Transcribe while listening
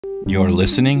You're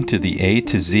listening to the A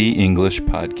to Z English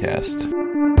podcast.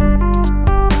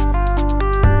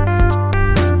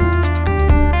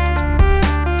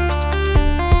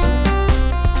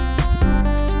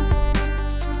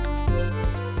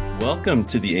 Welcome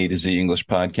to the A to Z English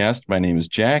podcast. My name is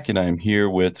Jack, and I'm here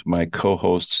with my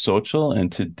co-host Xochitl,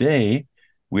 and today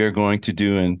we are going to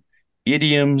do an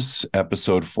idioms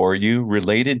episode for you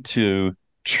related to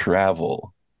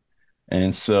travel.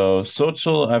 And so,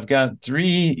 Xochitl, I've got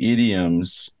 3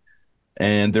 idioms,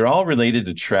 and they're all related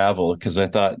to travel because I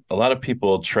thought a lot of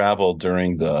people travel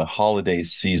during the holiday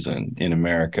season in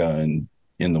America and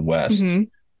in the West. Mm-hmm.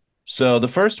 So the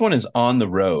first one is on the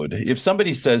road. If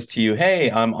somebody says to you, "Hey,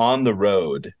 I'm on the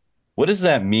road," what does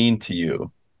that mean to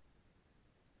you?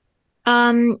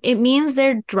 It means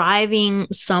they're driving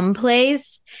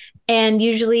someplace, and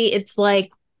usually it's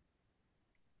like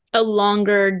a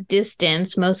longer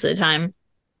distance most of the time.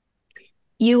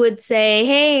 You would say,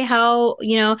 "Hey, are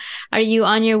you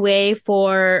on your way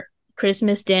for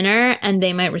Christmas dinner?" And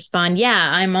they might respond, "Yeah,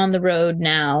 I'm on the road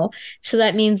now." So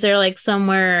that means they're like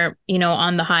somewhere,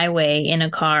 on the highway in a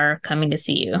car coming to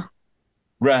see you.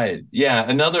 Right. Yeah.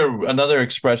 Another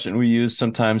expression we use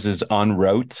sometimes is en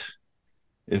route.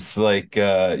 It's like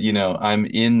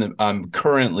I'm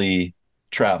currently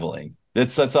traveling.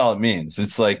 That's all it means.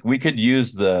 It's like we could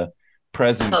use the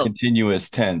present Oh, continuous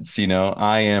tense,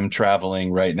 I am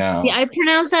traveling right yeah, now. I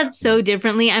pronounce that so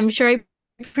differently. I'm sure I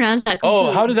pronounced that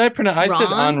Oh, how completely did I pronounce? I said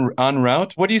wrong. en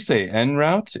route. What do you say? En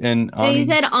route and No, you on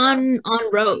said on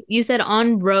road. You said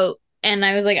on road, and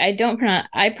I was like,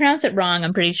 I pronounce it wrong.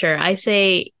 I'm pretty sure. I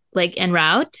say like en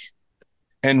route.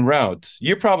 en route.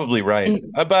 You're probably right.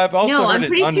 And But I've also no, heard I'm it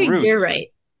pretty en sure route. you're right.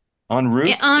 En Yeah,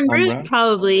 route? en En route, route?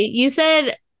 probably. You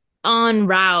said on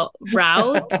route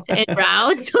and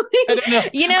route. I don't know.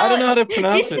 you I know, don't know how to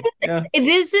pronounce this it. Yeah.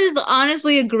 this is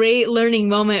honestly a great learning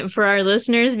moment for our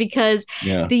listeners because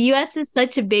Yeah. the US is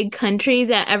such a big country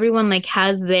that everyone like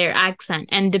has their accent,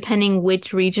 and depending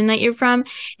which region that you're from,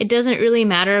 it doesn't really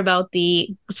matter about the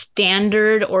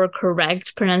standard or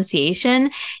correct pronunciation.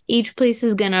 Each place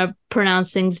is going to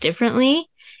pronounce things differently,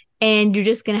 and you're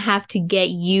just going to have to get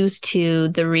used to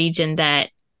the region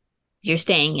that you're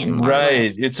staying in, more or Right.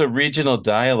 less. It's a regional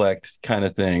dialect kind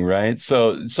of thing, right?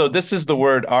 So this is the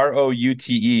word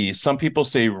route. Some people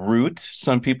say route,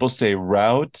 some people say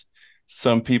route,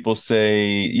 some people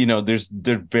say,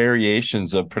 there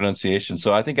variations of pronunciation.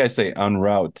 So I think I say en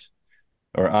route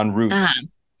or en route. Uh,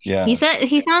 Yeah. he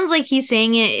sounds like he's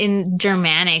saying it in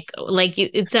Germanic, like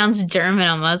it sounds German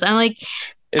almost. I'm like,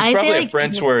 It's I say probably a like en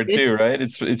French word route. too, right?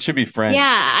 It should be French.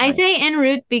 Yeah, I Yeah. say en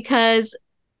route because,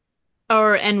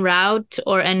 or en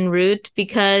route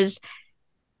because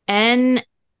en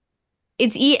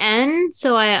it's en,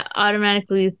 so I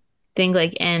automatically think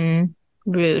like en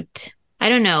route. I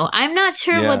don't know. I'm not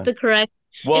sure what Yeah. the correct.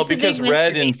 Well, It's a big because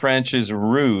red in mystery. French is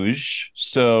rouge,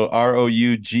 so Route.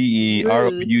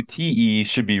 route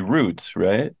should be route,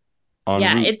 right? En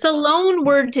Yeah, route. it's a loan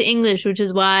word to English, which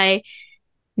is why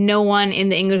no one in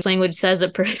the English language says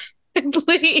it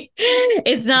perfectly.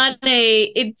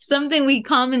 It's something we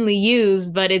commonly use,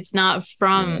 but it's not Yeah.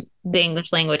 from the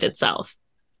English language itself.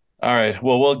 All right.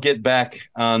 Well, we'll get back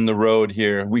on the road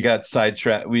here. We got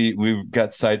sidetracked. We've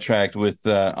got sidetracked with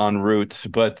en route,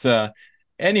 but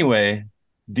anyway,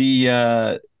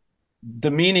 the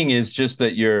meaning is just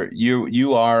that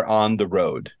you are on the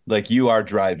road, like you are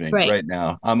driving Right. right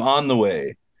now. I'm on the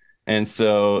way, and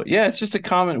so yeah, it's just a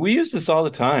common. We use this all the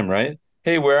time, right?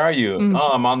 Hey, where are you? Mm.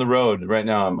 Oh, I'm on the road right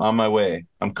now. I'm on my way.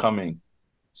 I'm coming.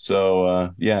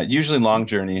 So yeah, usually long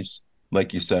journeys,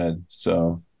 like you said.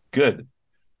 So good.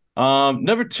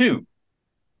 Number 2,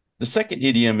 the second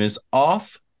idiom is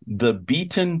off the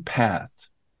beaten path.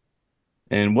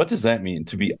 And what does that mean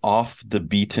to be off the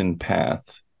beaten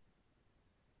path?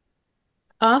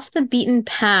 Off the beaten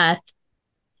path.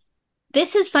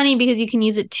 This is funny because you can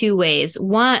use it two ways.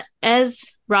 One, as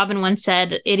Robin once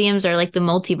said, idioms are like the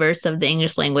multiverse of the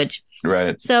English language.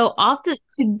 Right. So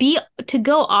to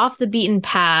go off the beaten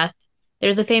path,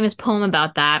 there's a famous poem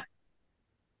about that.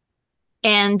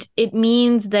 And it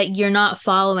means that you're not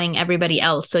following everybody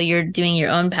else, so you're doing your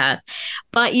own path.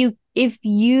 But if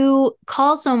you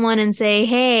call someone and say,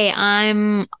 "Hey,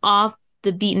 I'm off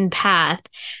the beaten path,"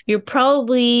 you're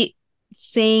probably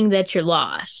saying that you're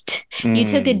lost. You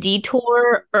took a Mm,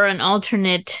 detour or an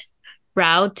alternate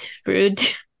route,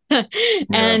 yeah.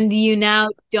 and you now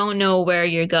don't know where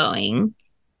you're going.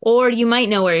 Or you might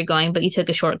know where you're going, but you took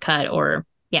a shortcut, or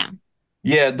yeah.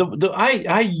 Yeah,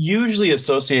 I usually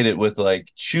associate it with like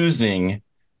choosing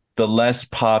the less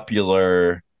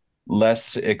popular,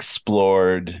 less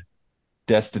explored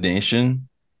destination.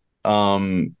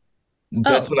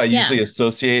 That's Oh, what I yeah. usually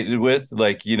associate it with.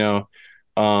 Like,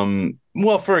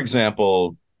 well, for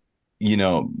example,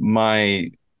 my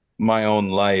own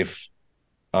life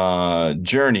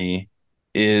journey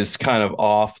is kind of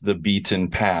off the beaten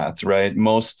path, right?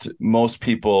 Most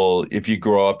people, if you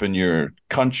grow up in your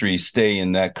country, stay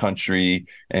in that country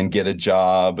and get a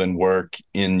job and work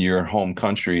in your home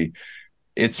country.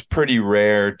 It's pretty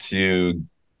rare to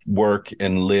work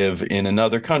and live in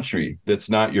another country that's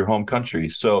not your home country.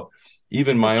 So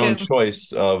even That's my own true.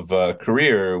 choice of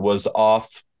career was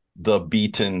off the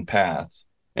beaten path.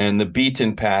 And the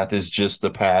beaten path is just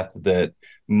the path that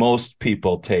most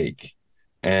people take.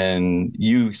 And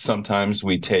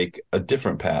we take a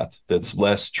different path that's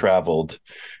less traveled.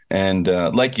 And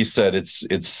like you said, it's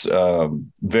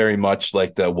very much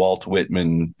like the Walt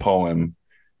Whitman poem,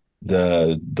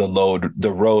 the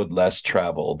road less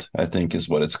traveled, I think is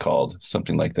what it's called,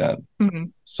 something like that.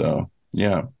 Mhm. So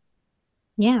yeah.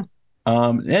 Yeah.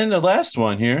 And the last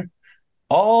one here,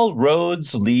 all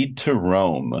roads lead to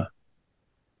Rome.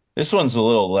 This one's a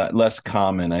little less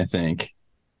common, I think.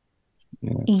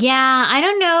 Yeah. Yeah, I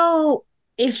don't know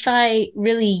if I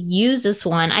really use this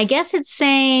one. I guess it's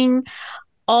saying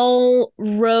all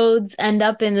roads end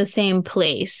up in the same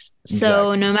place. So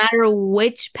Exactly. no matter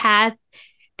which path,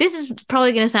 this is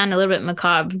probably going to sound a little bit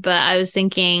macabre, but I was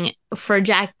thinking for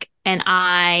Jack and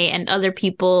I and other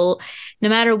people, no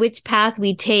matter which path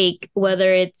we take,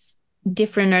 whether it's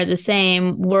different or the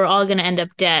same, we're all going to end up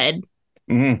dead.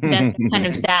 That's kind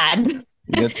of sad.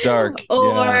 It's dark. Yeah.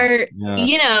 Or,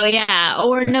 Yeah. yeah.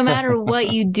 Or no matter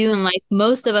what you do in life,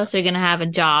 most of us are going to have a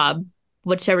job,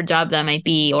 whichever job that might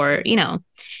be, or,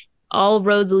 all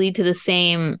roads lead to the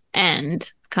same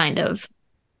end, kind of.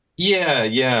 Yeah,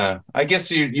 yeah. I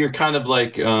guess you're kind of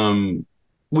like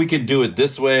we could do it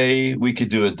this way, we could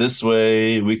do it this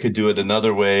way, we could do it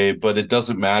another way, but it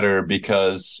doesn't matter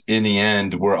because in the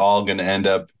end we're all going to end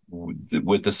up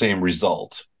with the same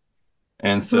result.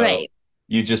 And so Right.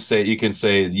 you can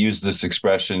say use this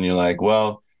expression, you're like,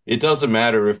 well, it doesn't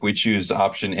matter if we choose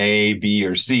option A, B,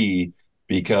 or C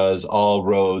because all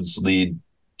roads lead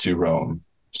to Rome.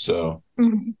 So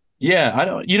Mhm. yeah, I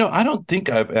don't think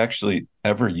I've actually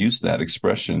ever used that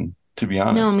expression, to be No,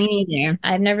 honest. me neither.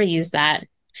 I've never used that.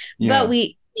 But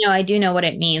Yeah. I do know what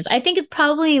it means. I think it's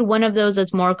probably one of those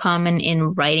that's more common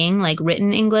in writing, like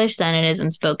written English, than it is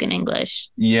in spoken English.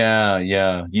 Yeah,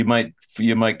 yeah. You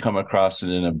might come across it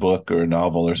in a book or a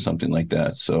novel or something like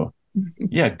that. So,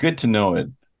 yeah, good to know it.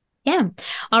 Yeah.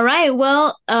 All right.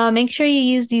 Well, make sure you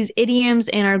use these idioms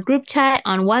in our group chat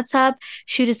on WhatsApp.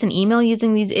 Shoot us an email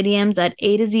using these idioms at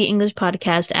A to Z English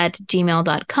Podcast at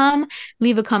gmail.com.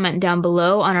 Leave a comment down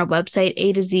below on our website,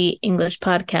 A to Z English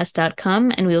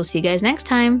Podcast.com, and we will see you guys next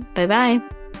time. Bye bye.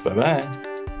 Bye-bye.